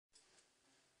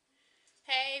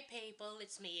Hey people,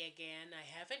 it's me again. I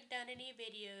haven't done any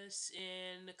videos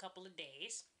in a couple of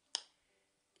days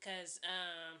because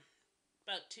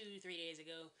about 2 3 days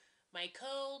ago, my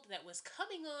cold that was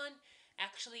coming on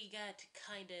actually got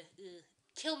kind of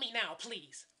kill me now,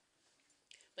 please.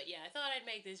 But yeah, I thought I'd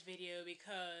make this video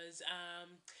because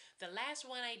the last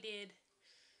one I did,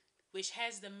 which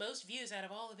has the most views out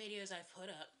of all the videos I've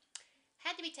put up,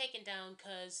 had to be taken down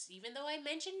because even though I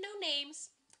mentioned no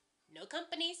names, no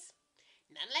companies,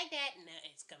 nothing like that, no,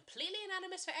 it's completely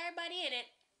anonymous for everybody in it.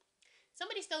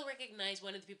 Somebody still recognized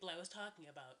one of the people I was talking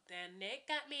about, and it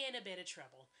got me in a bit of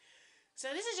trouble.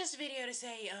 So this is just a video to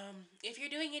say, if you're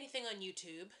doing anything on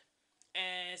YouTube,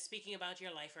 speaking about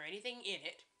your life or anything in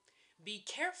it, be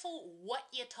careful what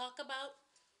you talk about,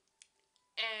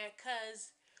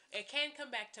 cause it can come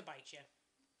back to bite you.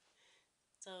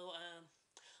 So,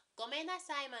 ごめんな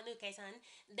さい、マヌケさん。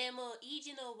でも、意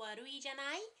地の悪いじゃ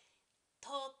ないと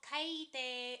書い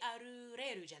てある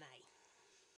れるじゃない。